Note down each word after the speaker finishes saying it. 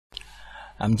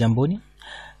Mjamboni,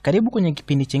 karibu kwenye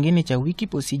kipindi chengine cha wiki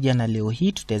Posta, na leo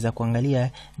hii tutaweza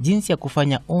kuangalia jinsi ya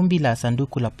kufanya ombi la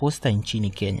sanduku la posta nchini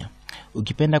Kenya.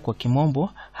 Ukipenda kwa kimombo,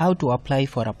 how to apply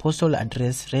for a postal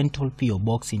address rental PO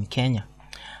box in Kenya.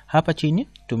 Hapa chini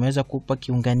tumeweza kupa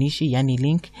kiunganishi, yani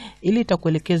link, ili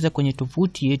itakuelekeza kwenye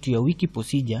tovuti yetu ya wiki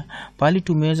Posta, pale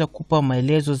tumeweza kupa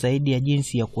maelezo zaidi ya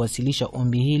jinsi ya kuwasilisha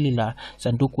ombi hili la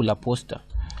sanduku la posta.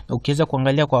 Ukiweza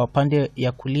kuangalia kwa pande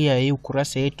ya kulia ya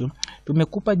ukurasa yetu,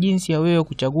 tumekupa jinsi ya wewe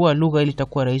kuchagua lugha ili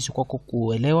itakuwa rahisi kwako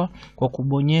kuelewa kwa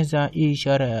kubonyeza hii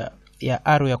ishara ya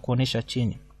arrow ya kuonesha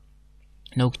chini.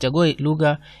 Na ukichagua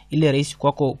lugha ile rahisi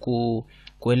kwako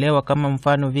kuelewa, kama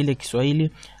mfano vile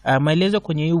Kiswahili, maelezo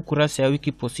kwenye hii ukurasa ya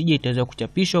wiki Posta itaweza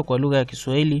kuchapishwa kwa lugha ya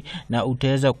Kiswahili, na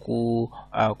utaweza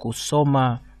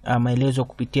kusoma maelezo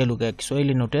kupitia lugha ya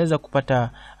Kiswahili, na utaweza kupata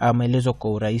maelezo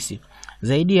kwa urahisi.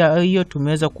 Zaidi ya hiyo,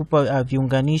 tumeweza kupa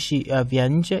viunganishi vya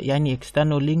nje, yani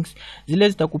external links. Zile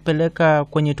zitakupeleka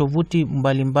kwenye tovuti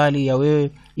mbalimbali ya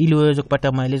wewe, ili uweze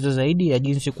kupata maelezo zaidi ya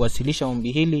jinsi kuwasilisha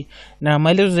ombi hili, na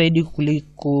maelezo zaidi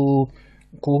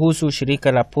kuhusu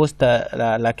shirika la posta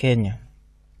la Kenya.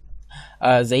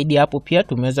 Zaidi hapo pia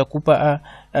tumeweza kupa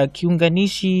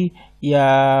kiunganishi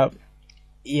ya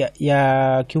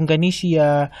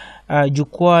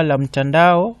jukwaa la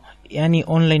mtandao, yani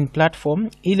online platform,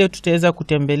 ile tutaweza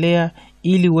kutembelea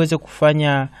ili uweze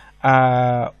kufanya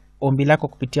ombi lako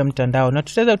kupitia mtandao. Na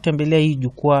tutaweza kutembelea hii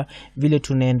jukwaa vile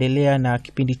tunaendelea na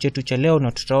kipindi chetu cha leo,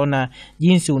 na tutaona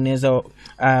jinsi unaweza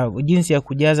jinsi ya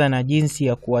kujaza na jinsi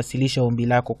ya kuwasilisha ombi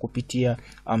lako kupitia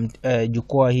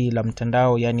jukwaa hii la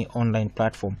mtandao, yani online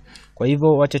platform. Kwa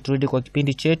hivyo wacha turudi kwa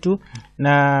kipindi chetu,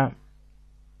 na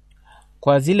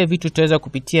kwa zile vitu tutaweza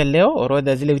kupitia leo.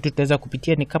 Orodha zile vitu tutaweza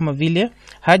kupitia ni kama vile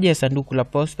haja ya sanduku la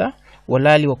posta,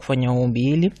 walali wa kufanya ombi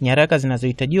hili, nyaraka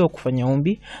zinazohitajiwa kufanya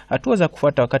ombi, hatua za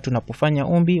kufuata wakati unapofanya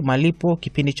ombi, malipo,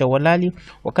 kipindi cha walali,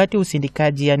 wakati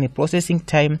usindikaji yani processing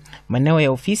time, maeneo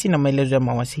ya ofisi na maelezo ya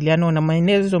mawasiliano, na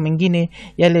maelezo mengine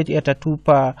yale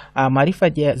yatatupa maarifa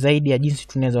zaidi ya jinsi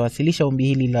tunaweza wasilisha ombi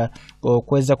hili la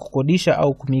kuweza kukodisha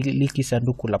au kumiliki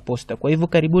sanduku la posta. Kwa hivyo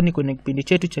karibuni kwenye kipindi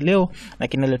chetu cha leo, na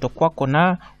kinaletwa kwako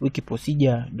na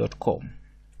wikiposta.com.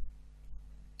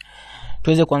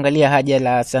 Tuweze kuangalia haja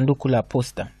la sanduku la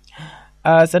posta.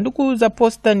 Sanduku za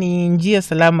posta ni njia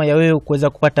salama ya wewe kuweza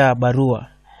kupata barua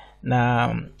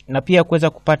na pia kuweza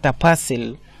kupata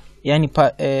parcel, yani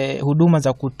huduma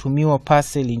za kutumiwa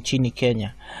parcel nchini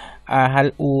Kenya.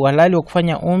 Uhalali wa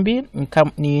kufanya ombi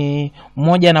ni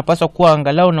mmoja anapaswa kuwa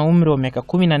angalau na umri wa miaka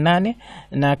 18,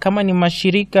 na kama ni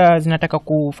mashirika zinataka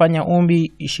kufanya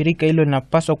ombi, shirika hilo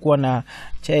linapaswa kuwa na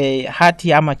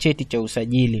hati ama cheti cha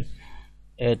usajili.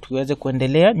 Tuweze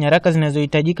kuendelea. Nyaraka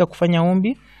zinazohitajika kufanya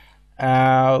ombi,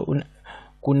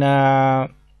 kuna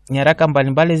nyaraka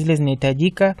mbalimbali zile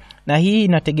zinahitajika, na hii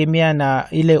inategemea na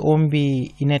ile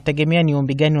ombi, inategemea ni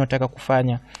ombi gani unataka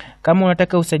kufanya. Kama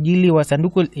unataka usajili wa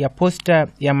sanduku ya posta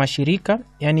ya mashirika,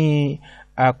 yani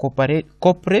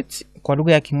corporate kwa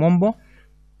lugha ya kimombo,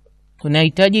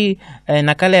 unahitaji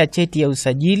nakala ya cheti ya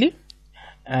usajili,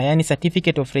 yani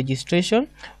certificate of registration.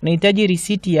 Unahitaji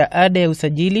risiti ya ada ya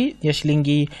usajili ya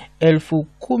shilingi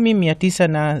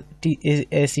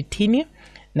 10,960,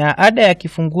 na ada ya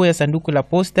kifunguo ya sanduku la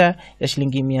posta ya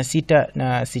shilingi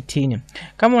 660.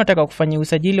 Kama unataka kufanya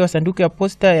usajili wa sanduku ya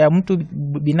posta ya mtu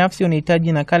binafsi,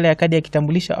 unahitaji nakala ya kadi ya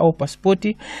kitambulisho au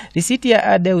pasipoti, risiti ya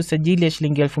ada ya usajili ya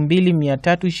shilingi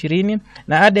 2,320,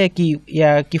 na ada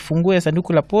ya kifunguo ya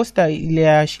sanduku la posta ile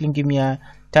ya shilingi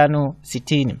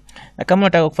 560. Na kama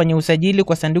unataka kufanya usajili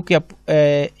kwa sanduku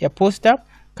ya posta,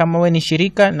 kama wewe ni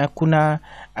shirika na kuna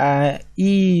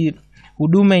hii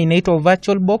huduma inaitwa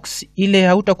virtual box, ile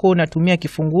hautakuwa unatumia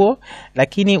kifunguo,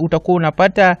 lakini utakuwa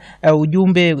unapata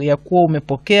ujumbe ya kuwa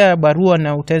umepokea barua,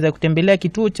 na utaweza kutembelea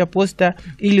kituo cha posta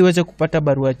ili uweze kupata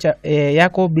barua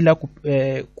yako bila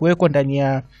kuwekwa ndani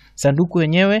ya sanduku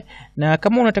yenyewe. Na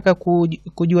kama unataka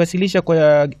kujiwasilisha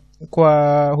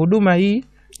kwa huduma hii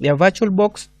ya virtual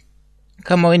box,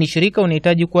 kama wewe ni shirika,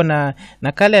 unahitaji kuwa na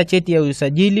nakala ya cheti ya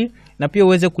usajili, na pia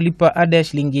uweze kulipa ada ya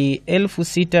shilingi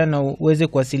 6,000 na uweze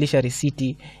kuwasilisha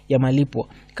risiti ya malipo.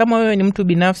 Kama wewe ni mtu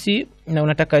binafsi na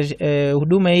unataka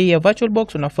huduma hii ya virtual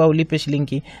box, unafaa ulipe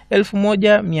shilingi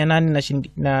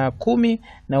 1,810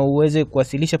 na uweze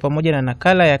kuwasilisha pamoja na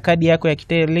nakala ya kadi yako ya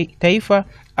kitaifa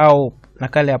au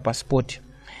nakala ya pasipoti.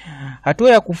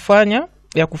 Hatua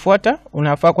ya kufuata,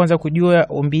 unafaa kwanza kujua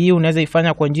ombi hii unaweza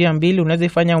ifanya kwa njia mbili. Unaweza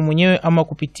ifanya mwenyewe ama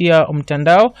kupitia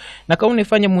mtandao. Na kama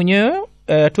unaifanya mwenyewe,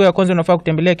 hatua ya kwanza unafaa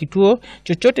kutembelea kituo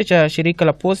chochote cha shirika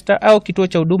la posta au kituo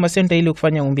cha huduma center ili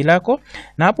kufanya ombi lako,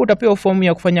 na hapo utapewa fomu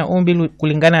ya kufanya ombi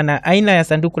kulingana na aina ya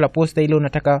sanduku la posta ile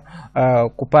unataka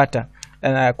kupata.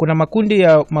 Kuna makundi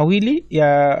ya mawili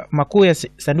ya makuu ya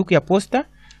sanduku ya posta.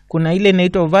 Kuna ile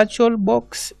inaitwa virtual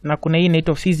box na kuna hii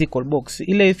inaitwa physical box.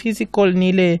 Ile physical ni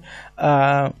ile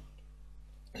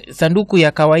sanduku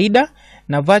ya kawaida,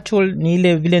 na virtual ni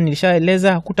ile vile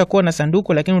nilishaeleza, hakutakuwa na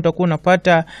sanduku lakini utakuwa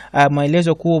unapata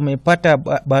maelezo kuwa umepata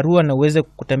barua na uweze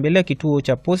kutembelea kituo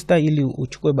cha posta ili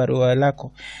uchukue barua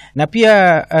lako. Na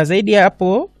pia zaidi ya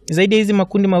hapo, zaidi hizi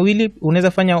makundi mawili,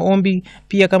 unaweza fanya ombi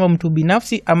pia kama mtu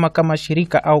binafsi ama kama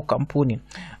shirika au kampuni.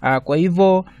 Kwa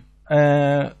hivyo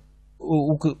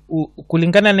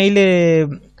kulingana na ile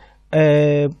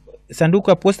sanduku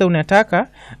ya posta unataka,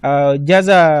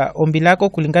 jaza ombi lako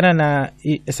kulingana na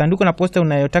sanduku na posta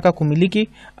unayotaka kumiliki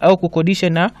au kukodisha,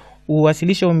 na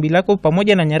uwasilishe ombi lako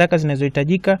pamoja na nyaraka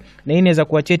zinazohitajika. Na hii inaweza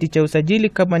kuwa cheti cha usajili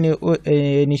kama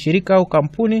ni shirika au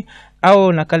kampuni,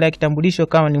 au nakala ya kitambulisho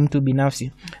kama ni mtu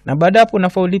binafsi. Na baada hapo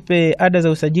unafaa ulipe ada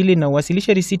za usajili na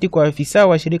uwasilishe risiti kwa afisa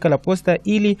wa shirika la posta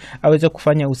ili aweze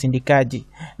kufanya usindikaji.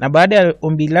 Na baada ya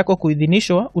ombi lako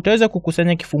kuidhinishwa, utaweza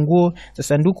kukusanya kifunguo cha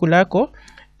sanduku lako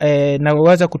na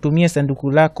uweza kutumia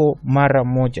sanduku lako mara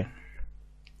moja.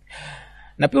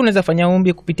 Na pia unaweza fanya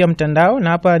ombi kupitia mtandao, na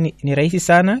hapa ni rahisi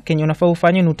sana. Kenya unafaa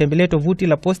ufanye ni utembelee tovuti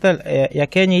la posta ya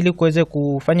Kenya ili kuweze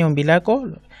kufanya ombi lako,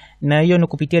 na hiyo ni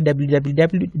kupitia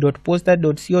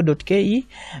www.posta.co.ke.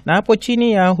 na hapo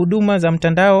chini ya huduma za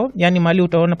mtandao, yani mahali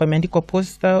utaona pameandikwa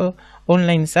Posta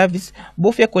Online Service,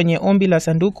 bofya kwenye ombi la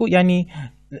sanduku, yani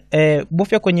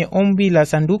bofya kwenye ombi la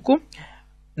sanduku,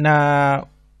 na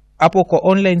hapo kwa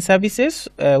online services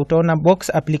utaona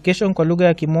box application kwa lugha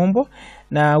ya Kimombo,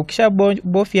 na ukisha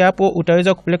bofya hapo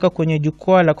utaweza kupeleka kwenye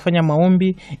jukwaa la kufanya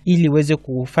maombi ili uweze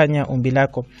kufanya ombi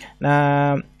lako.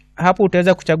 Na hapo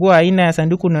utaweza kuchagua aina ya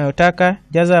sanduku unayotaka,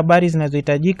 jaza habari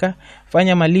zinazohitajika,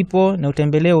 fanya malipo na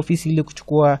utembelee ofisi ili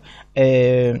kuchukua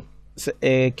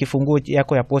kifunguo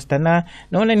yako ya posta. Na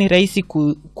naona ni rahisi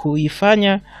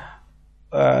kuifanya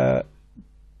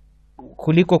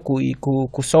kuliko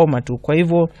kusoma tu. Kwa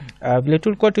hivyo vile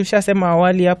tulikuwa tushasema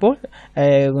awali hapo,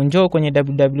 njoo kwenye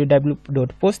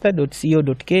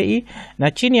www.posta.co.ke,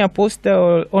 na chini ya Posta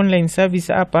Online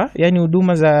Service hapa, yani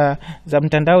huduma za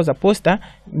mtandao za posta,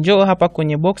 njoo hapa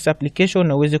kwenye box application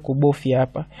na uweze kubofya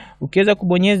hapa. Ukiweza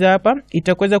kubonyeza hapa,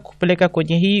 itakuweza kupeleka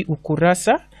kwenye hii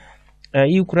ukurasa,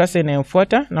 hii ukurasa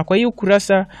inayofuata. Na kwa hii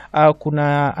ukurasa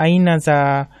kuna aina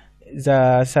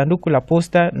za sanduku la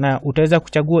posta, na utaweza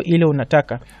kuchagua ile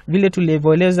unataka. Vile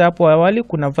tulivyoeleza hapo awali,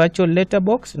 kuna virtual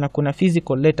letterbox na kuna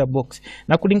physical letterbox,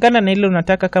 na kulingana na ile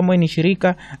unataka, kama ni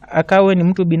shirika, akawe ni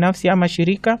mtu binafsi ama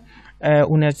shirika,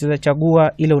 unaweza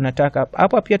chagua ile unataka.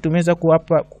 Hapa pia tumeweza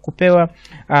kupewa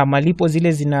malipo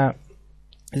zile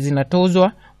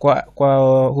zinatozwa kwa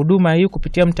huduma hii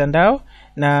kupitia mtandao,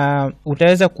 na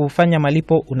utaweza kufanya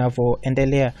malipo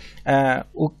unavyoendelea.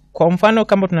 Kwa mfano,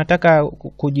 kama tunataka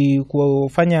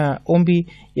kufanya ombi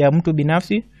ya mtu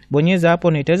binafsi, bonyeza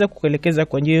hapo na itaweza kukuelekeza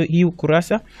kwa hii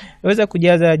ukurasa. Unaweza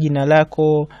kujaza jina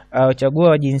lako,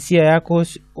 chagua jinsia yako,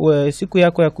 siku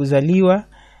yako ya kuzaliwa,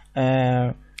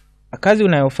 kazi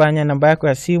unayofanya, namba yako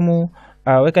ya simu,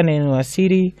 weka neno la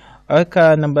siri,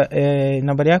 weka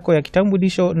nambari yako ya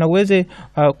kitambulisho, na uweze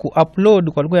kuupload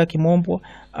kwa lugha ya Kimombo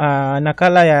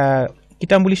nakala ya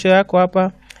kitambulisho yako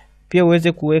hapa. Pia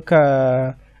uweze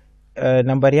kuweka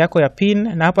nambari yako ya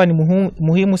PIN, na hapa ni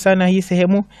muhimu sana hii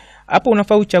sehemu. Hapo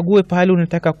unafaa uchague pahali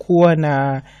unataka kuwa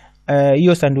na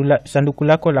hiyo sanduku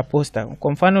lako la posta.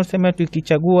 Kwa mfano useme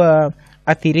tukichagua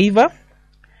Athi River,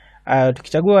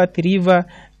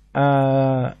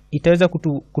 itaweza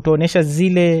kutuonesha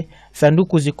zile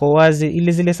sanduku ziko wazi,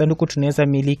 ile zile sanduku tunaweza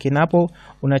miliki, na hapo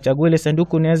unachagua ile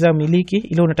sanduku unaweza miliki,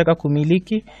 ile unataka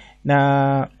kumiliki,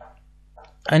 na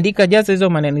andika, jaza hizo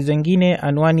maneno zingine,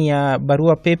 anwani ya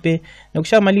barua pepe, na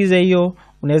ukishamaliza hiyo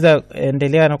unaweza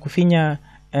endelea na kufinya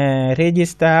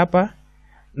register hapa,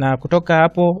 na kutoka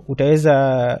hapo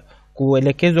utaweza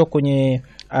kuelekezwa kwenye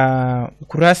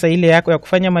kurasa ile yako ya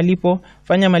kufanya malipo.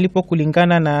 Fanya malipo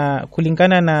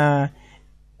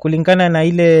kulingana na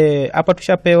ile hapa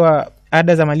tushapewa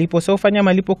ada za malipo, so fanya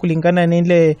malipo kulingana na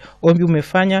ile ombi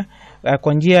umefanya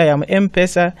kwa njia ya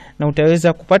M-Pesa, na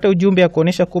utaweza kupata ujumbe ya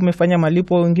kuonesha kuwa umefanya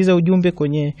malipo. Ingiza ujumbe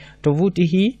kwenye tovuti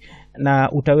hii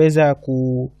na utaweza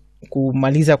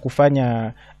kumaliza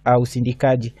kufanya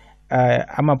usindikaji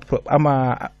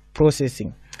ama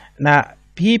processing. Na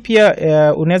hii pia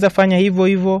unaweza fanya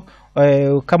hivyo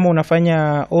kama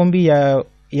unafanya ombi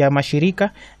ya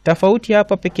mashirika. Tofauti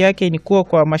hapa peke yake ni kuwa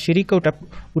kwa mashirika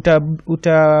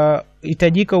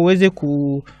utahitajika uweze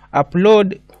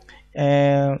kuupload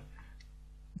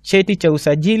cheti cha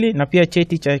usajili na pia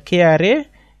cheti cha KRA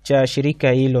cha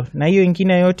shirika hilo, na hiyo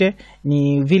ingine yote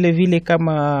ni vile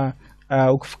kama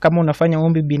kama unafanya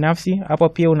ombi binafsi, hapo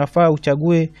pia unafaa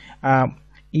uchague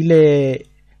ile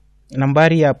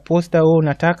nambari ya posta wewe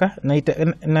unataka,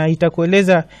 na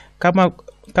itakueleza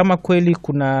kama kweli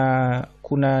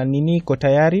kuna nini iko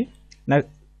tayari, na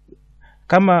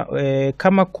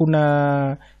kama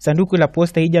kuna sanduku la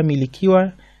posta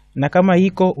haijamilikiwa, na kama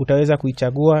iko utaweza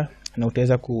kuichagua na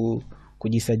utaweza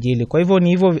kujisajili. Kwa hivyo ni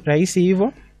hivyo rahisi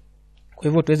hivyo. Kwa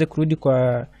hivyo tuweze kurudi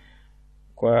kwa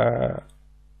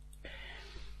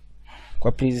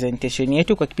presentation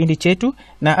yetu, kwa kipindi chetu.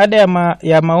 Na ada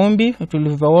ya maombi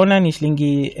tulivyoona ni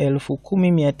shilingi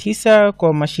 10,900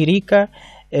 kwa mashirika,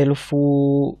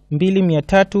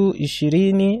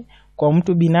 2,320 kwa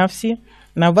mtu binafsi,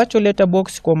 na virtual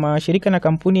letterbox kwa mashirika na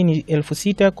kampuni ni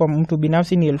 6,000, kwa mtu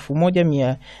binafsi ni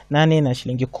 1,800 na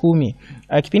shilingi 10.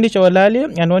 Kipindi cha walali,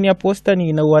 anwani ya posta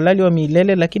ni na uhalali wa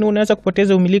milele, lakini unaweza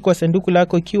kupoteza umiliki wa sanduku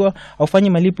lako ikiwa haufanyi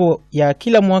malipo ya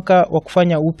kila mwaka wa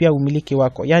kufanya upya umiliki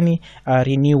wako, yani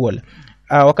renewal.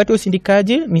 Wakati wa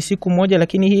usindikaji ni siku moja,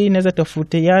 lakini hii inaweza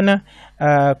tofautiana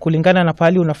kulingana na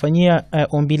pahali unafanyia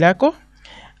ombi lako.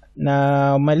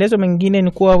 Na maelezo mengine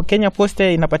ni kuwa Kenya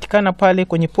Posta inapatikana pale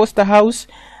kwenye Posta House,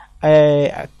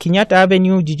 Kenyatta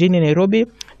Avenue jijini Nairobi,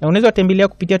 na unaweza tembelea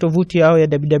kupitia tovuti yao ya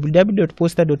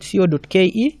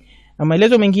www.posta.co.ke. Na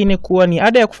maelezo mengine kuwa ni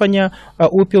ada ya kufanya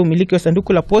upya umiliki wa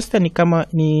sanduku la posta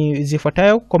ni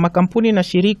zifuatayo. Kwa makampuni na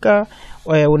shirika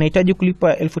unahitaji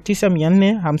kulipa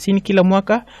 9,450 kila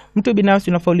mwaka. Mtu binafsi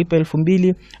unafaa ulipe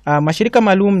 2,000. Mashirika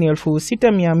maalum ni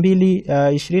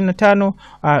 6,225.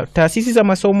 Taasisi za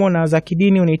masomo na za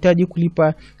kidini unahitaji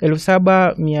kulipa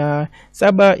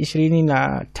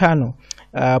 7,725.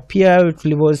 Pia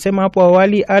tulivyosema hapo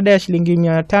awali, ada ya shilingi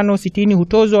 560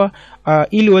 hutozwa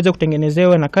ili uweze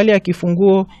kutengenezewa nakala ya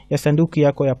kifunguo ya sanduku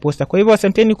yako ya posta. Kwa hivyo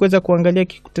asanteni kuweza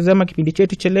kutazama kipindi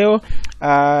chetu cha leo,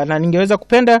 na ningeweza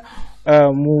kupenda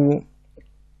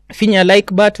finya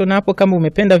like button hapo kama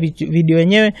umependa video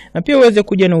yenyewe, na pia uweze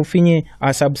kuja na ufinye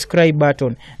subscribe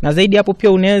button. Na zaidi hapo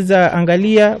pia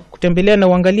unaweza kutembelea na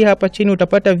uangalia hapa chini,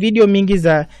 utapata video mingi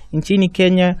za nchini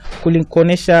Kenya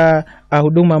kuonesha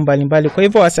huduma mbalimbali. Kwa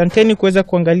hivyo asanteni kuweza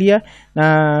kuangalia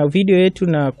na video yetu,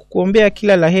 na kukuombea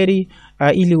kila laheri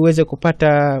ili uweze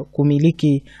kupata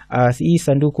kumiliki hii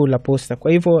sanduku la posta.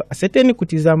 Kwa hivyo asanteni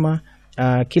kutizama,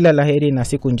 kila laheri na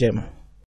siku njema.